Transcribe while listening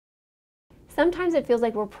Sometimes it feels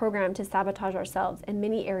like we're programmed to sabotage ourselves in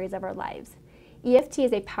many areas of our lives. EFT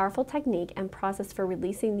is a powerful technique and process for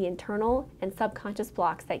releasing the internal and subconscious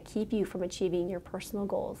blocks that keep you from achieving your personal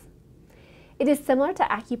goals. It is similar to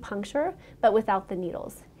acupuncture, but without the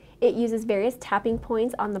needles. It uses various tapping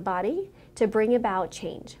points on the body to bring about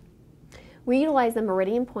change. We utilize the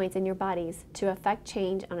meridian points in your bodies to affect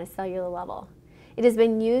change on a cellular level. It has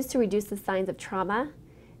been used to reduce the signs of trauma,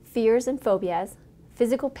 fears and phobias,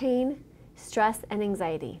 physical pain, stress, and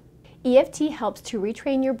anxiety. EFT helps to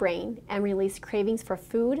retrain your brain and release cravings for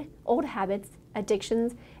food, old habits,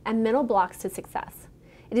 addictions, and mental blocks to success.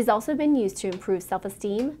 It has also been used to improve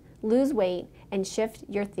self-esteem, lose weight, and shift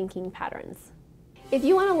your thinking patterns. If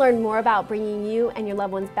you want to learn more about bringing you and your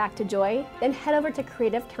loved ones back to joy, then head over to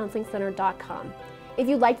creativecounselingcenter.com. If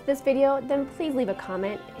you liked this video, then please leave a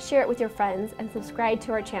comment, share it with your friends, and subscribe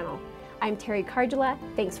to our channel. I'm Teri.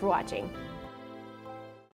 Thanks for watching.